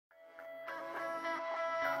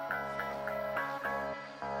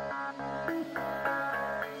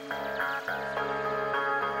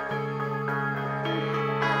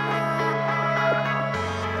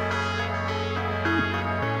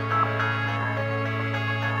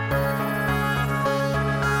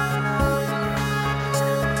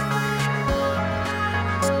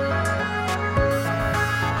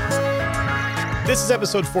This is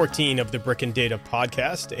episode 14 of the Brick and Data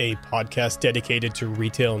podcast, a podcast dedicated to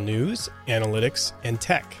retail news, analytics, and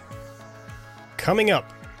tech. Coming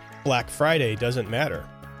up, Black Friday doesn't matter.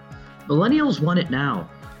 Millennials want it now.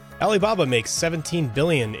 Alibaba makes $17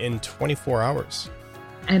 billion in 24 hours.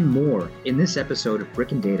 And more in this episode of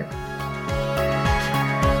Brick and Data.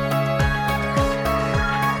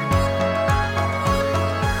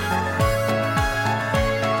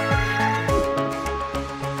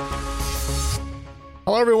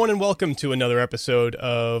 Hello, everyone, and welcome to another episode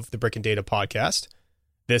of the Brick and Data podcast.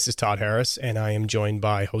 This is Todd Harris, and I am joined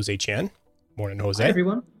by Jose Chan. Morning, Jose. Hi,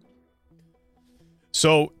 everyone.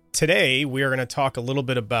 So today we are going to talk a little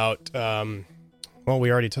bit about,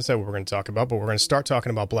 we already said what we're going to talk about, but we're going to start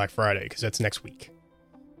talking about Black Friday because that's next week.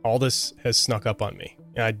 All this has snuck up on me.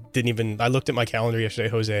 I looked at my calendar yesterday,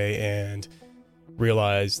 Jose, and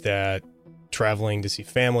realized that traveling to see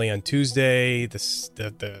family on Tuesday,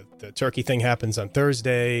 the turkey thing happens on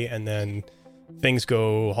Thursday, and then things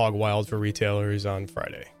go hog wild for retailers on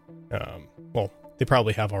Friday. They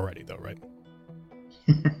probably have already, though, right?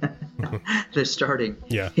 They're starting.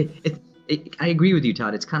 Yeah. I agree with you,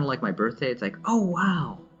 Todd. It's kind of like my birthday. It's like, oh,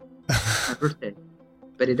 wow, my birthday.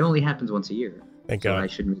 But it only happens once a year. Thank so God. I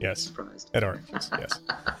shouldn't be surprised. At Oranges, yes.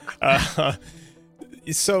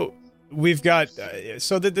 So we've got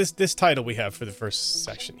this title we have for the first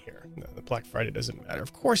section here. The Black Friday doesn't matter.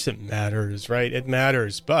 Of course it matters, right? It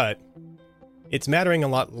matters, but it's mattering a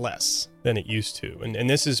lot less than it used to. And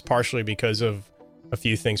this is partially because of a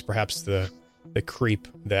few things, perhaps the creep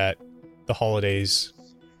that the holidays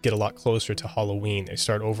get a lot closer to Halloween. They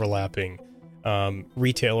start overlapping.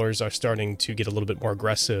 Retailers are starting to get a little bit more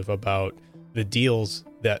aggressive about the deals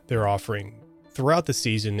that they're offering throughout the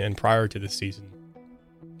season and prior to the season.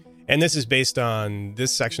 And this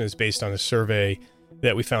section is based on a survey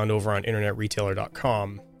that we found over on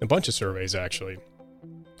internetretailer.com, a bunch of surveys actually,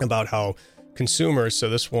 about how consumers, so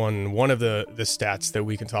this one of the stats that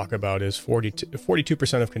we can talk about is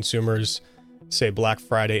 42% of consumers say Black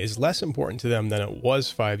Friday is less important to them than it was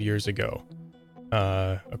 5 years ago,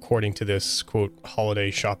 according to this, quote,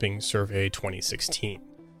 Holiday Shopping Survey 2016.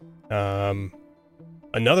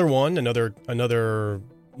 Another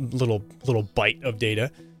little bite of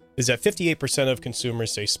data is that 58% of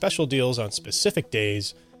consumers say special deals on specific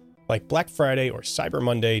days like Black Friday or Cyber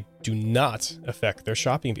Monday do not affect their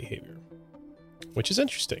shopping behavior, which is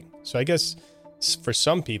interesting. So I guess for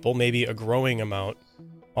some people, maybe a growing amount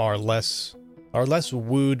are less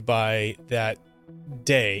wooed by that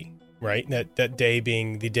day, right? That day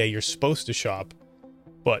being the day you're supposed to shop,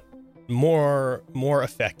 but more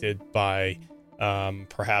affected by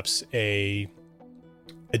perhaps a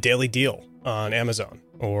daily deal on Amazon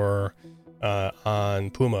or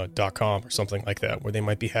on Puma.com or something like that, where they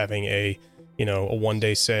might be having a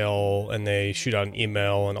one-day sale and they shoot out an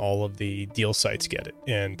email and all of the deal sites get it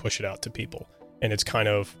and push it out to people. And it's kind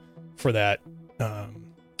of for that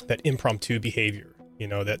impromptu behavior,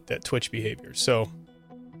 that Twitch behavior. So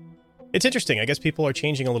it's interesting. I guess people are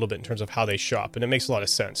changing a little bit in terms of how they shop, and it makes a lot of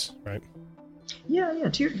sense, right? Yeah.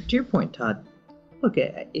 To your point, Todd. Look,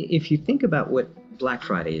 if you think about what Black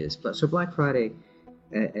Friday is, so Black Friday,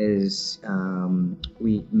 as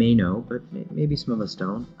we may know, but maybe some of us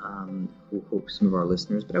don't, who hope some of our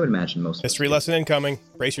listeners, but I would imagine most of us. History lesson incoming.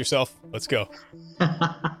 Brace yourself. Let's go.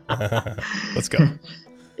 Let's go.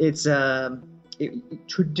 It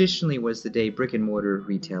traditionally was the day brick and mortar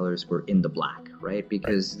retailers were in the black, right?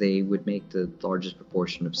 Because they would make the largest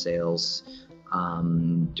proportion of sales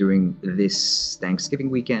during this Thanksgiving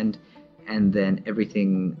weekend, and then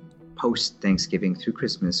everything post Thanksgiving through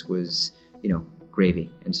Christmas was,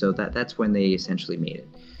 gravy. And so that's when they essentially made it.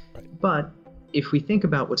 Right. But if we think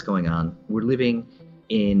about what's going on, we're living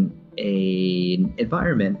in an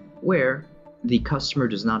environment where the customer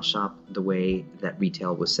does not shop the way that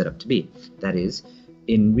retail was set up to be. That is,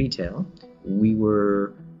 in retail, we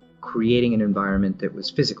were creating an environment that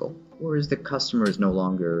was physical, whereas the customer is no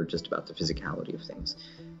longer just about the physicality of things.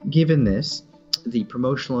 Given this, the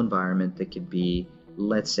promotional environment that could be,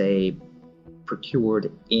 let's say,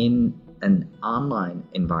 procured in an online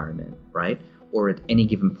environment, right, or at any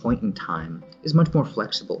given point in time, is much more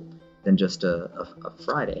flexible than just a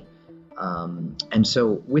Friday. And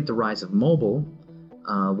so with the rise of mobile,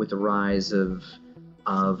 with the rise of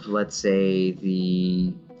let's say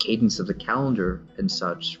the cadence of the calendar and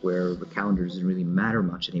such, where the calendar doesn't really matter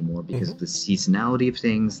much anymore because of the seasonality of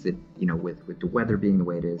things, that with the weather being the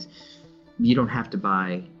way it is, you don't have to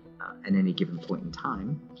buy at any given point in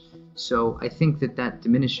time. So I think that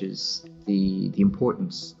diminishes the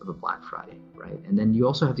importance of a Black Friday, right? And then you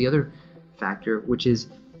also have the other factor, which is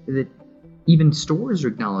that even stores are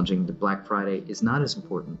acknowledging that Black Friday is not as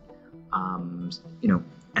important,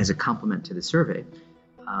 as a complement to the survey,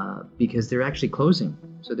 because they're actually closing.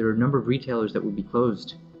 So there are a number of retailers that will be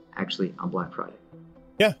closed actually on Black Friday.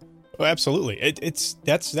 Yeah, absolutely.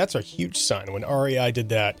 That's a huge sign. When REI did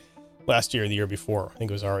that last year, or the year before, I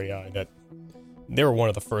think it was REI, that they were one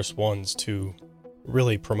of the first ones to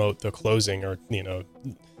really promote the closing, or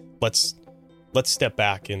let's step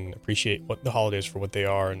back and appreciate what the holidays for what they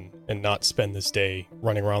are, and not spend this day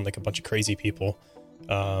running around like a bunch of crazy people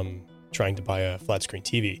trying to buy a flat screen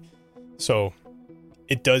TV. So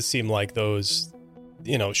it does seem like those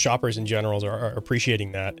shoppers in general are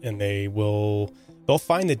appreciating that, and they'll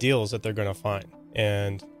find the deals that they're going to find,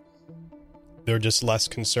 and they're just less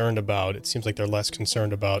concerned about, it seems like they're less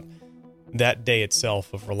concerned about that day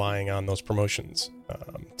itself of relying on those promotions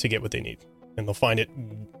to get what they need, and they'll find it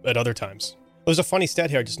at other times. There's a funny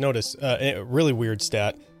stat here I just noticed, a really weird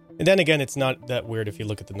stat. And then again, it's not that weird if you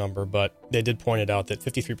look at the number, but they did point it out that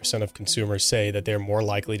 53% of consumers say that they're more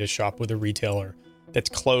likely to shop with a retailer that's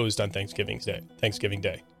closed on Thanksgiving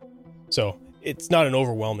Day. So it's not an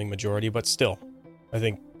overwhelming majority, but still, I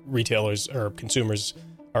think retailers or consumers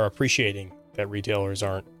are appreciating that retailers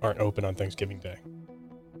aren't open on Thanksgiving Day.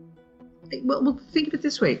 Well, think of it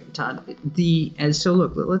this way, Todd. Let's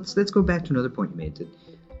go back to another point you made,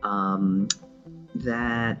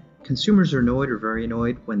 that consumers are annoyed or very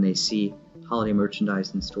annoyed when they see holiday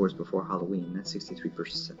merchandise in stores before Halloween. That's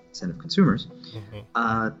 63% of consumers.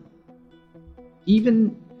 Mm-hmm.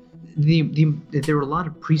 There are a lot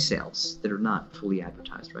of pre-sales that are not fully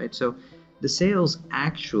advertised, right? So the sales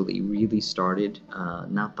actually really started,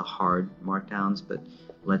 not the hard markdowns, but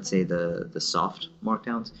let's say the soft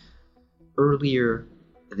markdowns, earlier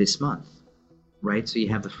this month, right? So you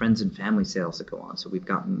have the friends and family sales that go on. So we've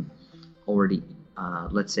gotten already,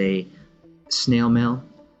 let's say, snail mail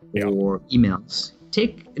or emails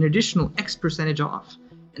take an additional X percentage off.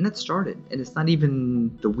 And that started, and it's not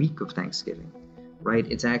even the week of Thanksgiving, right?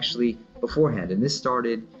 It's actually beforehand. And this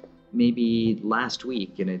started maybe last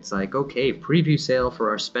week, and it's like, okay, preview sale for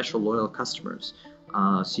our special loyal customers.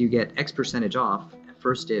 So you get X percentage off at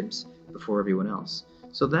first dibs before everyone else.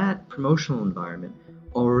 So that promotional environment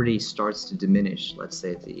already starts to diminish, let's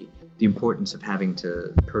say, the importance of having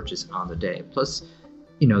to purchase on the day. Plus,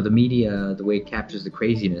 the media, the way it captures the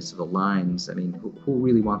craziness of the lines, I mean, who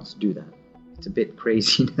really wants to do that? It's a bit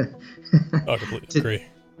crazy I completely agree.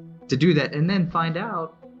 To do that and then find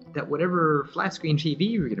out that whatever flat screen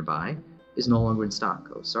TV you're going to buy is no longer in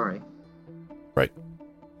stock. Oh, sorry. Right.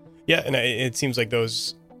 Yeah, and it seems like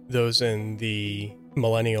those in the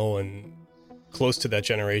millennial and close to that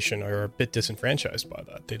generation are a bit disenfranchised by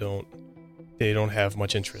that. They don't have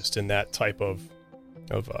much interest in that type of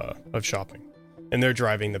shopping, and they're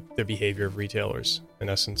driving the behavior of retailers in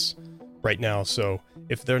essence right now. So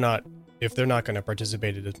if they're not going to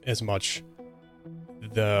participate as much,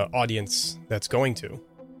 the audience that's going to,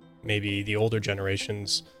 maybe the older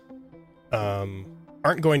generations,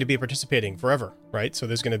 aren't going to be participating forever, right? So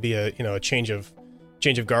there's going to be a change of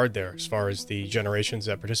guard there as far as the generations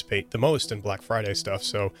that participate the most in Black Friday stuff.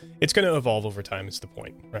 So it's going to evolve over time, is the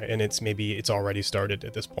point, right? And it's already started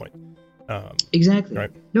at this point. Exactly.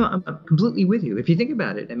 Right? No, I'm completely with you. If you think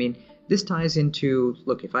about it, I mean, this ties into,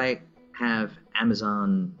 look, if I have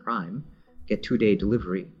Amazon Prime, get 2-day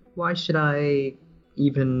delivery, why should I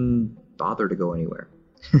even bother to go anywhere?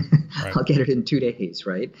 Right. I'll get it in 2 days,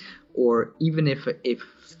 right? Or even if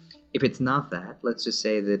it's not that, let's just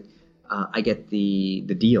say that I get the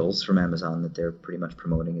deals from Amazon that they're pretty much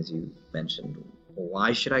promoting, as you mentioned.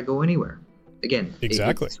 Why should I go anywhere? Again,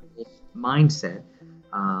 exactly. It's mindset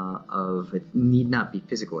of it need not be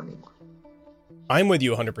physical anymore. I'm with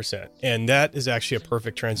you 100%. And that is actually a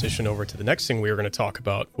perfect transition over to the next thing we were going to talk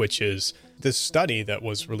about, which is this study that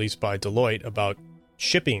was released by Deloitte about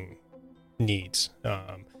shipping needs,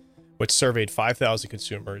 which surveyed 5,000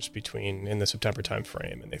 consumers in the September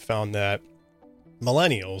timeframe. And they found that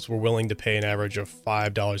millennials were willing to pay an average of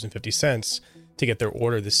 $5.50 to get their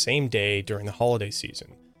order the same day during the holiday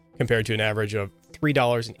season, compared to an average of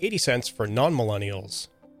 $3.80 for non-millennials.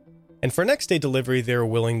 And for next day delivery, they're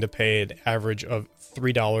willing to pay an average of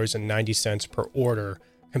 $3.90 per order,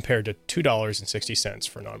 compared to $2.60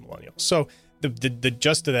 for non-millennials. So the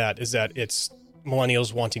gist of that is that it's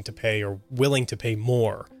millennials wanting to pay or willing to pay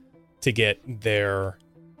more to get their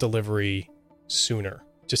delivery sooner,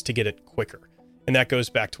 just to get it quicker. And that goes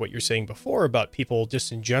back to what you're saying before about people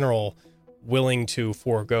just in general willing to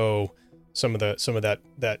forego some of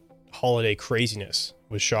that holiday craziness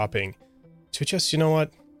with shopping to just, you know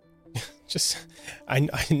what, just I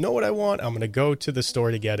know what I want. I'm going to go to the store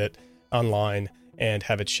to get it online and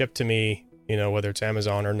have it shipped to me, whether it's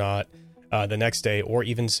Amazon or not, the next day or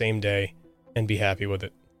even same day, and be happy with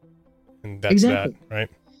it. And that's Exactly. that, right?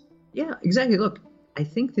 Yeah, exactly. Look, I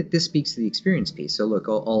think that this speaks to the experience piece. So look,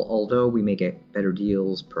 although we may get better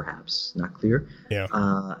deals, perhaps not clear, Yeah.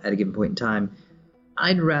 at a given point in time,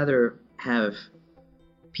 I'd rather have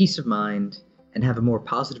peace of mind and have a more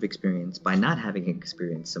positive experience by not having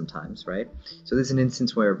experience sometimes, right? So there's an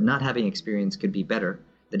instance where not having experience could be better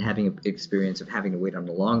than having an experience of having to wait on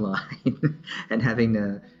the long line and having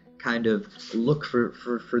to kind of look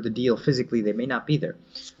for the deal physically. They may not be there.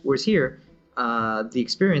 Whereas here, the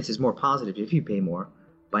experience is more positive if you pay more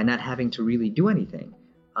by not having to really do anything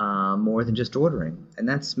more than just ordering. And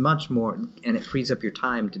that's much more, and it frees up your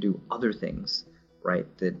time to do other things, right,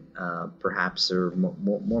 that perhaps are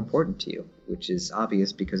more important to you, which is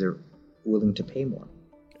obvious because they're willing to pay more.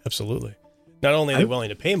 Absolutely. Not only are they willing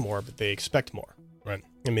to pay more, but they expect more, right?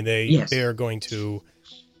 I mean, they are going to,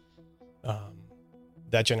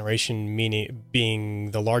 that generation, meaning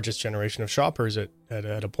being the largest generation of shoppers at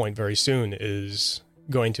a point very soon, is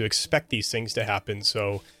going to expect these things to happen.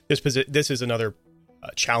 So this is another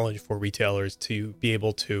challenge for retailers to be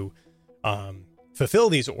able to fulfill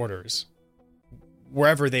these orders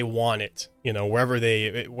wherever they want it,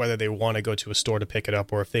 whether they want to go to a store to pick it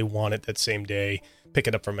up, or if they want it that same day, pick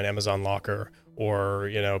it up from an Amazon locker, or,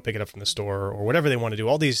 pick it up from the store, or whatever they want to do.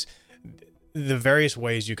 All these, the various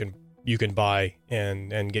ways you can buy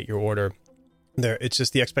and get your order there. It's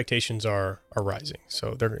just the expectations are rising.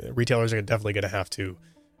 So retailers are definitely going to have to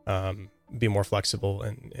be more flexible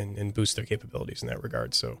and boost their capabilities in that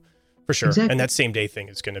regard. So for sure. Exactly. And that same day thing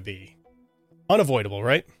is going to be unavoidable,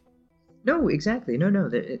 right? No, exactly. No,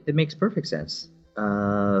 that makes perfect sense.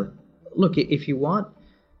 Look, if you want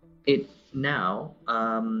it now,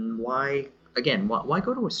 why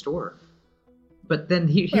go to a store? But then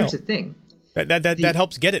here's the thing. That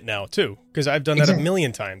helps get it now too, because I've done that a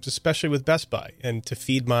million times, especially with Best Buy, and to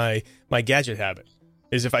feed my gadget habit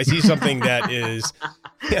is if I see something that is,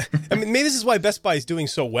 I mean, maybe this is why Best Buy is doing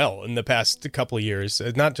so well in the past couple of years.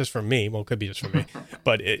 Not just for me, well, it could be just for me,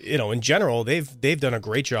 but in general, they've done a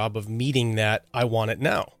great job of meeting that I want it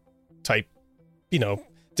now type,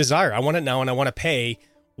 desire. I want it now, and I want to pay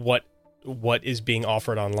what is being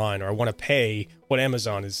offered online, or I want to pay what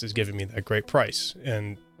Amazon is giving me that great price,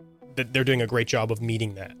 and they're doing a great job of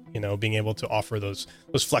meeting that, being able to offer those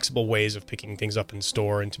flexible ways of picking things up in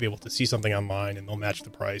store and to be able to see something online and they'll match the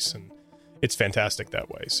price, and it's fantastic that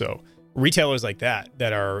way. So retailers like that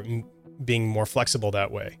are being more flexible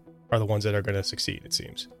that way are the ones that are going to succeed, it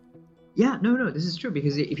seems. Yeah, no, this is true,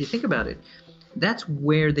 because if you think about it, that's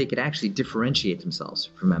where they could actually differentiate themselves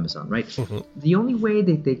from Amazon, right? Mm-hmm. The only way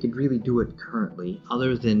that they could really do it currently,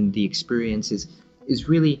 other than the experience, is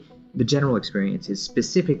really the general experience, is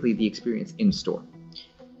specifically the experience in store.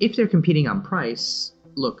 If they're competing on price,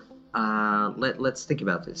 look, let's think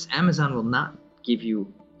about this. Amazon will not give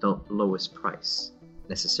you the lowest price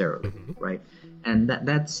necessarily, mm-hmm. right? And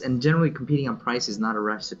that's generally competing on price is not a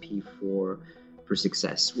recipe for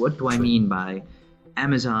success. What do I mean by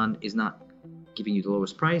Amazon is not giving you the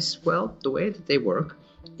lowest price? Well, the way that they work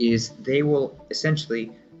is they will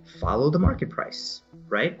essentially follow the market price.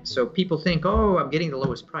 Right? So people think, oh, I'm getting the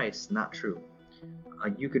lowest price. Not true.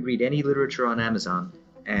 You could read any literature on Amazon,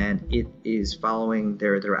 and it is following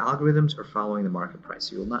their algorithms or following the market price.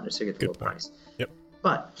 So you will not necessarily get the low price. Yep.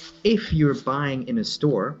 But if you're buying in a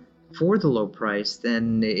store for the low price,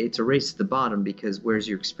 then it's a race to the bottom, because where's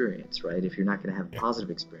your experience, right? If you're not going to have a positive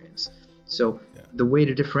experience. So the way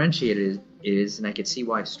to differentiate it is, and I can see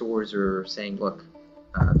why stores are saying, look,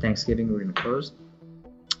 Thanksgiving we're going to close.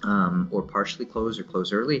 Or partially close or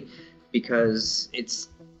close early, because it's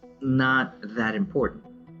not that important,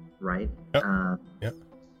 right? Yep.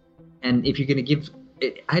 And if you're going to give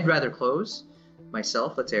it, I'd rather close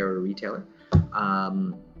myself, let's say, or a retailer,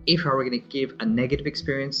 if I were going to give a negative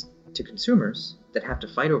experience to consumers that have to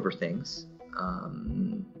fight over things,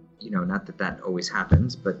 not that always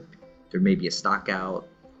happens, but there may be a stock out,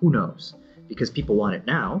 who knows? Because people want it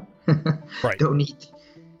now. Right. Don't need.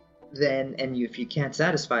 Then, and if you can't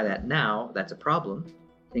satisfy that now, that's a problem.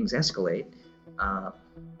 Things escalate.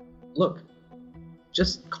 Look,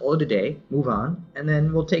 just call it a day, move on, and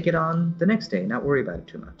then we'll take it on the next day. Not worry about it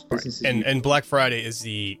too much. Right. And Black Friday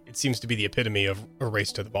it seems to be the epitome of a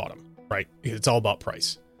race to the bottom, right? It's all about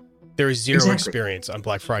price. There is zero experience on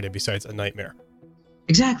Black Friday besides a nightmare.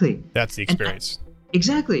 Exactly. That's the experience.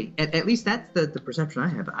 Exactly. At least that's the perception I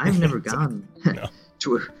have. I've never gone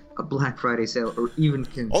to a Black Friday sale, or even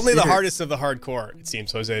consider... Only the hardest of the hardcore, it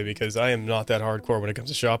seems, Jose, because I am not that hardcore when it comes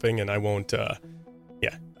to shopping, and I won't I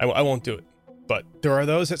won't do it. But there are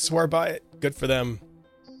those that swear by it. Good for them.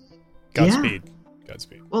 Godspeed.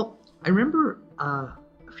 Godspeed. Well, I remember a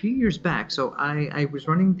few years back. So I was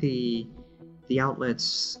running the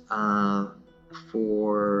outlets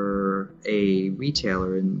for a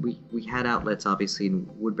retailer, and we had outlets obviously in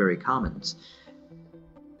Woodbury Commons.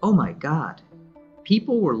 Oh my God,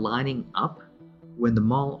 people were lining up when the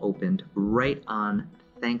mall opened right on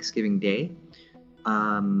Thanksgiving Day.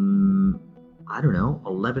 I don't know,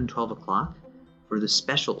 11, 12 o'clock for the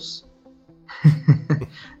specials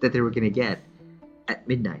that they were going to get at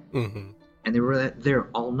midnight. Mm-hmm. And they were there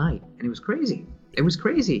all night. And it was crazy. It was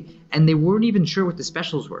crazy. And they weren't even sure what the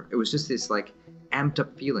specials were. It was just this like amped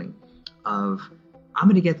up feeling of, I'm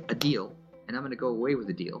going to get a deal and I'm going to go away with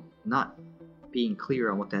a deal, not being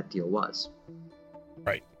clear on what that deal was.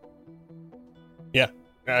 Right. Yeah.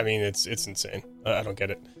 I mean, it's insane. I don't get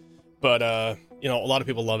it. But, a lot of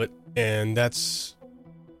people love it. And that's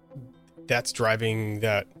driving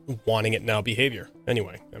that wanting it now behavior.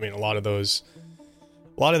 Anyway, I mean, a lot of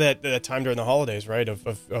that time during the holidays, right? Of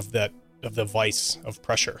the vice of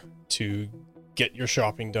pressure to get your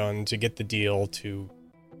shopping done, to get the deal, to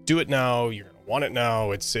do it now. You're going to want it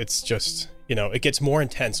now. It's just, it gets more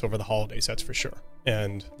intense over the holidays. That's for sure.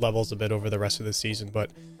 And levels a bit over the rest of the season.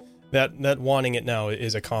 But that wanting it now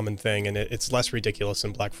is a common thing. And it's less ridiculous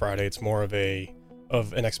than Black Friday. It's more of an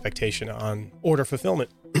expectation on order fulfillment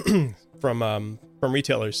from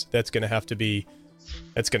retailers that's going to have to be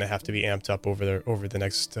amped up over the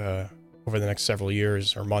next several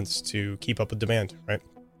years or months to keep up with demand, right?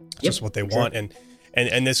 It's just what they want.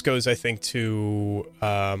 And this goes, I think, to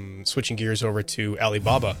switching gears over to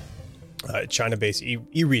Alibaba, China-based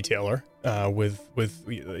e-retailer. We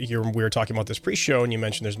were talking about this pre-show, and you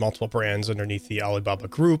mentioned there's multiple brands underneath the Alibaba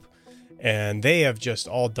group. And they have just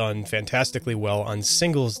all done fantastically well on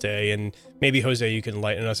Singles Day. And maybe, Jose, you can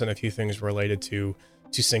enlighten us on a few things related to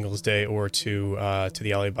Singles Day or to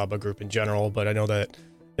the Alibaba group in general. But I know that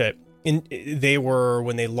they were,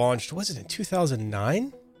 when they launched, was it in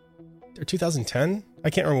 2009 or 2010?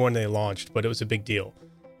 I can't remember when they launched, but it was a big deal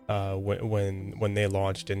when they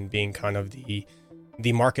launched, and being kind of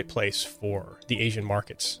the marketplace for the Asian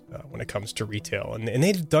markets when it comes to retail. And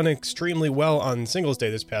they've done extremely well on Singles Day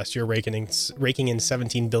this past year, raking in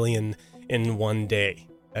 $17 billion in one day.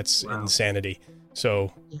 That's insanity.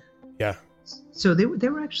 So, yeah. So they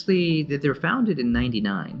were actually, they're founded in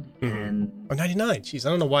 99. Mm-hmm. And 99. Jeez, I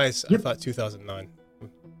don't know why I thought 2009.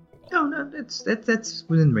 No, that's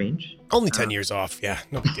within range. Only 10 years off. Yeah,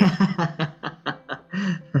 no big deal.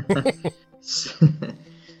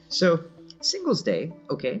 So Singles Day,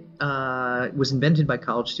 was invented by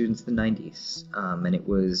college students in the 90s, and it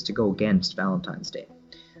was to go against Valentine's Day.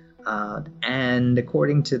 And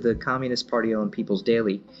according to the Communist Party-owned People's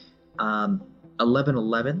Daily,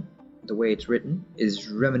 11/11, the way it's written, is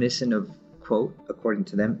reminiscent of, quote, according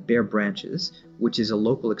to them, bare branches, which is a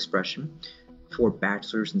local expression for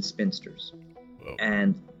bachelors and spinsters. Whoa.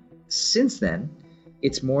 And since then,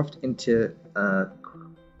 it's morphed into a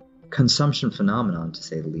consumption phenomenon, to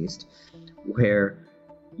say the least, where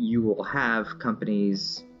you will have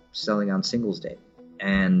companies selling on Singles Day.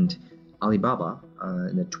 And Alibaba,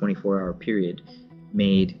 in a 24-hour period,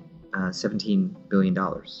 made $17 billion,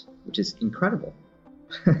 which is incredible.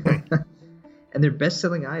 And their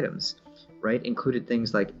best-selling items, right, included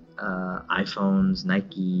things like iPhones,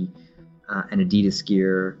 Nike, and Adidas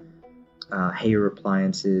gear, Haier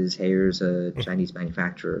appliances. Haier's a Chinese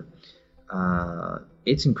manufacturer.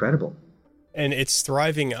 It's incredible. And it's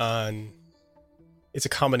thriving on, it's a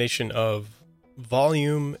combination of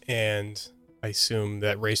volume and, I assume,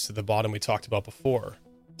 that race to the bottom we talked about before,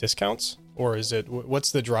 discounts? Or is it,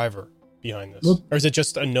 what's the driver behind this? Or is it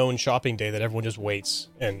just a known shopping day that everyone just waits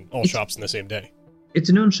and all shops in the same day? It's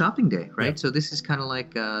a known shopping day, right? Yeah. So this is kind of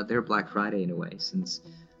like their Black Friday in a way, since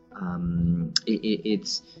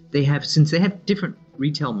they have different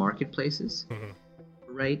retail marketplaces,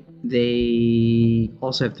 right? They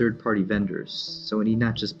also have third-party vendors, so it need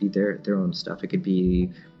not just be their own stuff. It could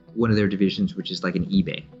be one of their divisions, which is like an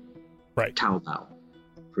eBay, right? Taobao,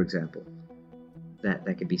 for example, that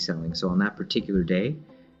could be selling. So on that particular day,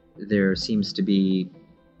 there seems to be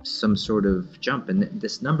some sort of jump, and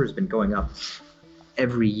this number has been going up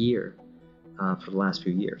every year for the last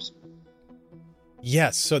few years.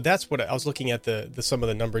 Yes, so that's what I was looking at the some of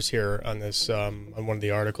the numbers here on this on one of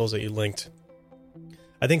the articles that you linked.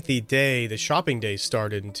 I think the shopping day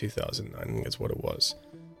started in 2009. I think that's what it was.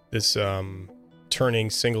 This turning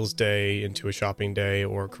Singles Day into a shopping day,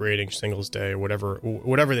 or creating Singles Day, or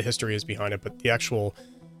whatever the history is behind it. But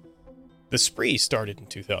the spree started in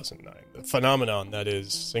 2009. The phenomenon that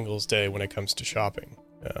is Singles Day when it comes to shopping,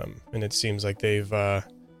 and it seems like they've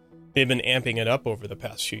they've been amping it up over the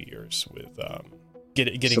past few years with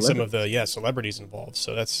getting some of the celebrities involved.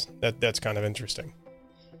 So that's kind of interesting.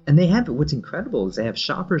 And they have, what's incredible is they have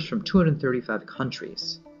shoppers from 235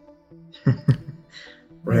 countries. Right?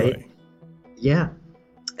 Really? Yeah.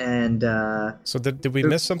 And so did we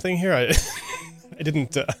miss something here? I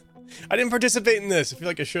didn't participate in this. I feel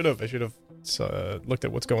like I should have. I should have looked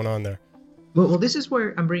at what's going on there. Well, this is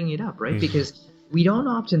where I'm bringing it up, right? Because we don't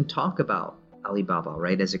often talk about Alibaba,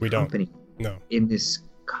 right, as a company in this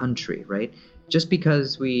country, right? Just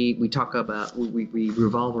because we talk about, we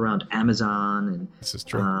revolve around Amazon and this is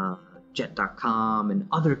true. Jet.com and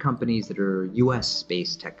other companies that are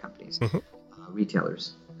US-based tech companies,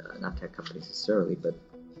 retailers, not tech companies necessarily, but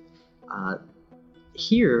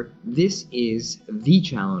here, this is the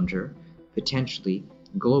challenger, potentially,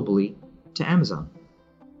 globally, to Amazon.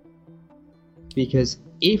 Because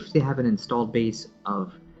if they have an installed base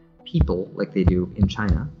of people like they do in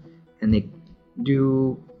China, and they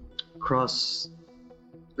do cross,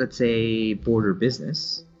 let's say, border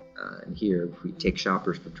business, and here if we take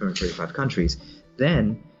shoppers from 235 countries,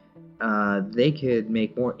 then they could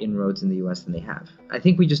make more inroads in the US than they have. I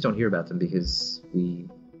think we just don't hear about them because we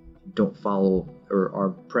don't follow, or our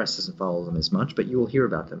press doesn't follow them as much, but you will hear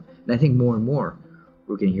about them. And I think more and more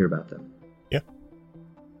we're going to hear about them. Yeah,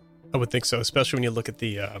 I would think so, especially when you look at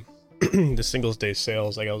the the Singles Day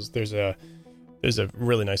sales. There's a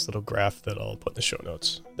really nice little graph that I'll put in the show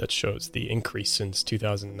notes that shows the increase since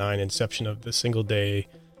 2009, inception of the Singles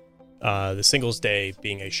Day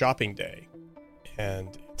being a shopping day,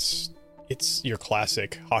 and it's your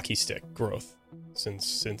classic hockey stick growth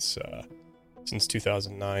since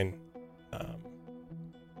 2009.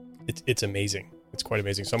 It's amazing. It's quite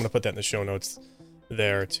amazing. So I'm going to put that in the show notes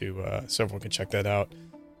there so everyone can check that out.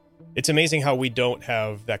 It's amazing how we don't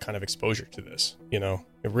have that kind of exposure to this. It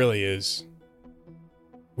really is.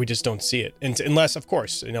 We just don't see it, and unless, of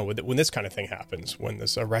course, when this kind of thing happens, when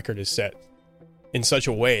a record is set in such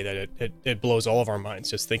a way that it blows all of our minds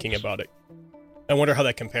just thinking about it. I wonder how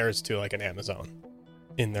that compares to like an Amazon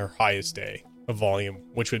in their highest day of volume,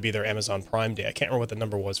 which would be their Amazon Prime Day. I can't remember what the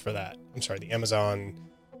number was for that. I'm sorry, the Amazon...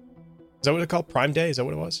 Is that what it's called? Prime Day? Is that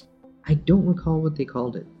what it was? I don't recall what they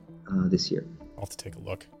called it this year. I'll have to take a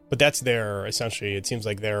look. But that's essentially, it seems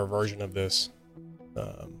like their version of this,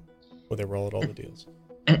 where they roll out all the deals.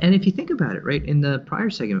 And if you think about it, right, in the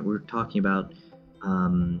prior segment, we were talking about,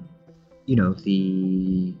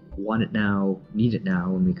 the want it now, need it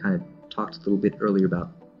now, and we kind of talked a little bit earlier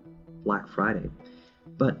about Black Friday.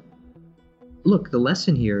 But look, the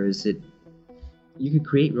lesson here is that you could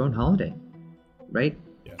create your own holiday, right?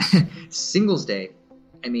 Yes. Singles Day.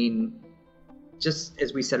 I mean, just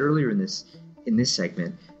as we said earlier in this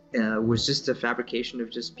segment, was just a fabrication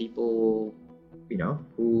of just people,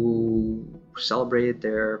 who celebrated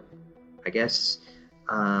their, I guess,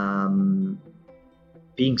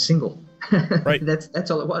 being single. Right.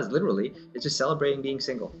 That's all it was. Literally, it's just celebrating being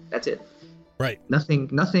single. That's it. Right. Nothing.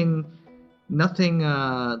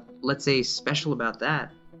 Let's say special about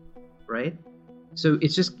that, right? So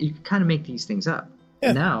it's just you kind of make these things up.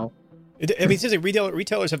 Yeah. Now, it seems like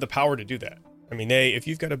retailers have the power to do that. I mean, if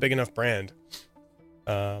you've got a big enough brand,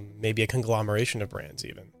 maybe a conglomeration of brands,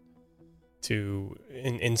 even to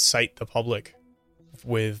incite the public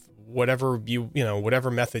with whatever whatever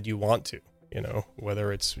method you want to,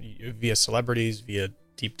 whether it's via celebrities, via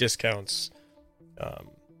deep discounts,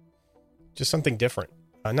 just something different.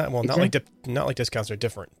 Not like discounts are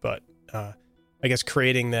different, but I guess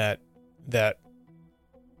creating that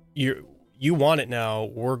you want it now.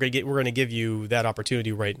 We're gonna give you that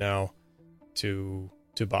opportunity right now to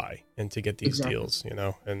buy and to get these deals,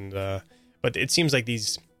 and but it seems like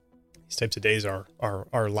these types of days are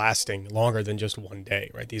lasting longer than just one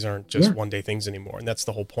day, right? These aren't just one day things anymore, and that's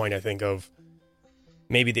the whole point, I think, of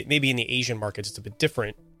maybe in the Asian markets it's a bit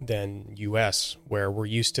different than US, where we're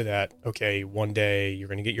used to that. Okay, one day you're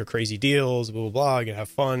going to get your crazy deals, blah blah blah, you're gonna have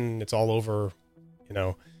fun, it's all over,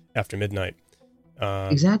 after midnight.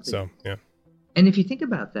 Exactly. So yeah. And if you think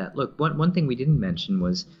about that, look, one thing we didn't mention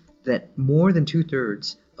was that more than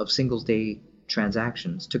 2/3 of Singles Day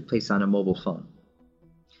transactions took place on a mobile phone.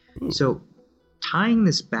 Ooh. So tying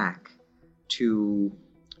this back to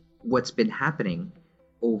what's been happening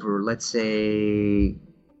over, let's say,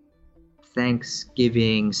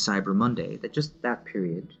 Thanksgiving, Cyber Monday, that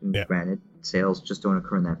period. Yeah. Granted, sales just don't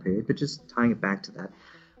occur in that period, but just tying it back to that.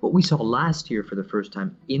 What we saw last year for the first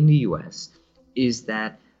time in the US is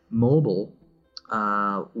that mobile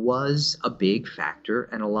was a big factor,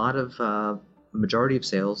 and a lot of majority of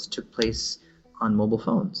sales took place on mobile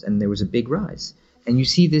phones, and there was a big rise. And you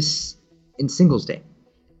see this in Singles Day.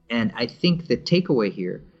 And I think the takeaway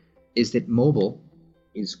here is that mobile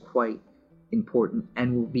is quite important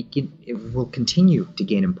and it will continue to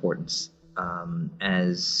gain importance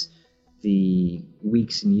as the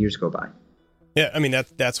weeks and years go by. Yeah, I mean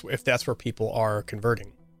that's if that's where people are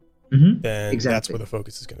converting, then exactly. That's where the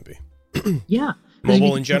focus is going to be. Yeah,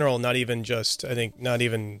 mobile in general, not even just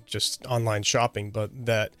online shopping, but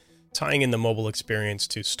that tying in the mobile experience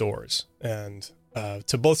to stores and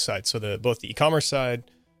to both sides. So both the e-commerce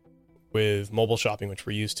side with mobile shopping, which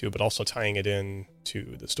we're used to, but also tying it in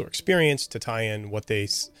to the store experience to tie in what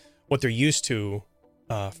they're used to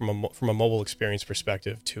from a mobile experience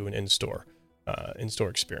perspective to an in-store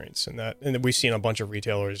experience. And we've seen a bunch of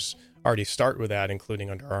retailers already start with that, including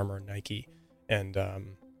Under Armour, Nike, and a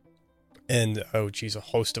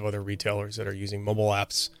host of other retailers that are using mobile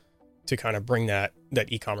apps to kind of bring that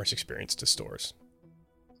e-commerce experience to stores.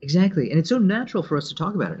 Exactly. And it's so natural for us to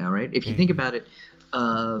talk about it now, right? If you think about it,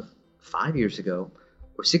 5 years ago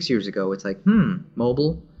or 6 years ago, it's like,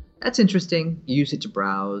 mobile, that's interesting. You use it to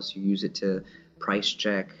browse, you use it to price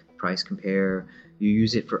check, price compare, you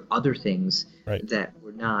use it for other things that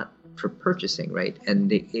were not for purchasing, right?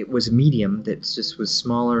 And it was a medium that just was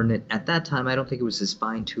smaller, and at that time, I don't think it was as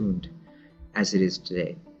fine-tuned as it is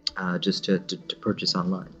today, just to purchase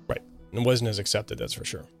online. Right. It wasn't as accepted, that's for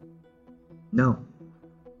sure. No.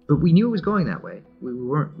 But we knew it was going that way. We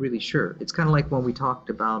weren't really sure. It's kind of like when we talked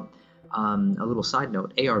about, a little side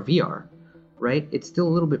note, AR, VR, right? It's still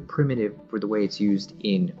a little bit primitive for the way it's used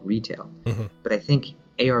in retail. Mm-hmm. But I think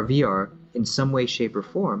AR, VR, in some way, shape, or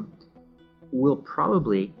form, will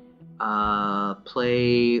probably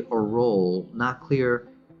play a role. Not clear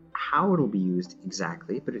how it'll be used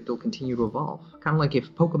exactly, but it'll continue to evolve. Kind of like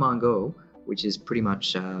if Pokemon Go, which is pretty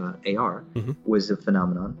much AR, was a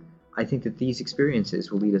phenomenon. I think that these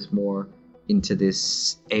experiences will lead us more into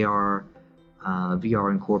this AR,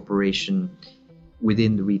 VR incorporation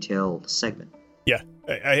within the retail segment. Yeah,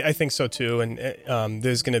 I think so too. And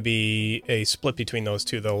there's going to be a split between those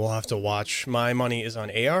two, though. We'll have to watch. My money is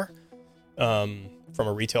on AR from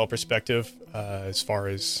a retail perspective, as far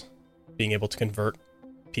as being able to convert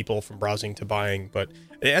people from browsing to buying. But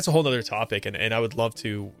that's a whole other topic, and I would love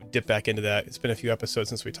to dip back into that. It's been a few episodes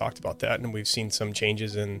since we talked about that, and we've seen some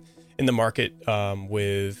changes in the market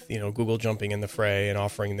with Google jumping in the fray and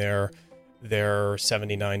offering their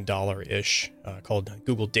 $79-ish called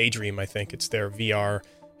Google Daydream. I think it's their VR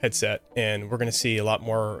headset, and we're going to see a lot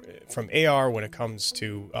more from AR when it comes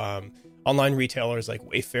to online retailers like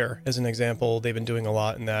Wayfair as an example. They've been doing a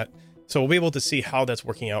lot in that, so we'll be able to see how that's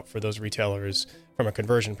working out for those retailers from a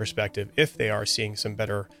conversion perspective, if they are seeing some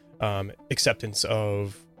better acceptance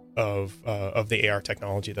of the AR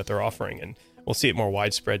technology that they're offering. And we'll see it more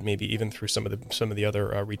widespread, maybe even through some of the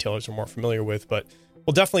other retailers we're more familiar with. But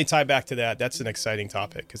we'll definitely tie back to that. That's an exciting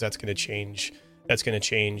topic because that's going to change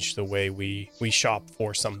the way we shop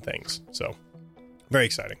for some things. So very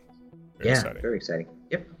exciting. Very exciting.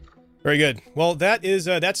 Yep. Very good. Well,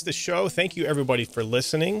 that's the show. Thank you, everybody, for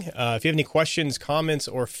listening. If you have any questions, comments,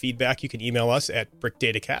 or feedback, you can email us at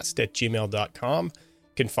brickdatacast@gmail.com. You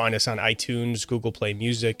can find us on iTunes, Google Play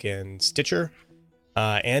Music, and Stitcher.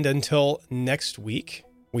 And until next week,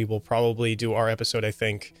 we will probably do our episode, I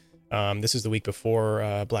think. This is the week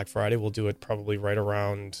before Black Friday. We'll do it probably right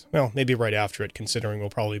around, maybe right after it, considering we'll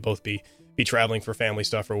probably both be traveling for family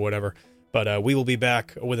stuff or whatever. But we will be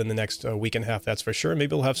back within the next week and a half, that's for sure.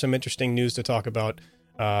 Maybe we'll have some interesting news to talk about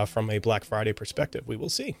from a Black Friday perspective. We will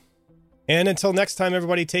see. And until next time,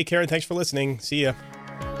 everybody, take care and thanks for listening. See ya.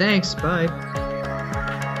 Thanks. Bye.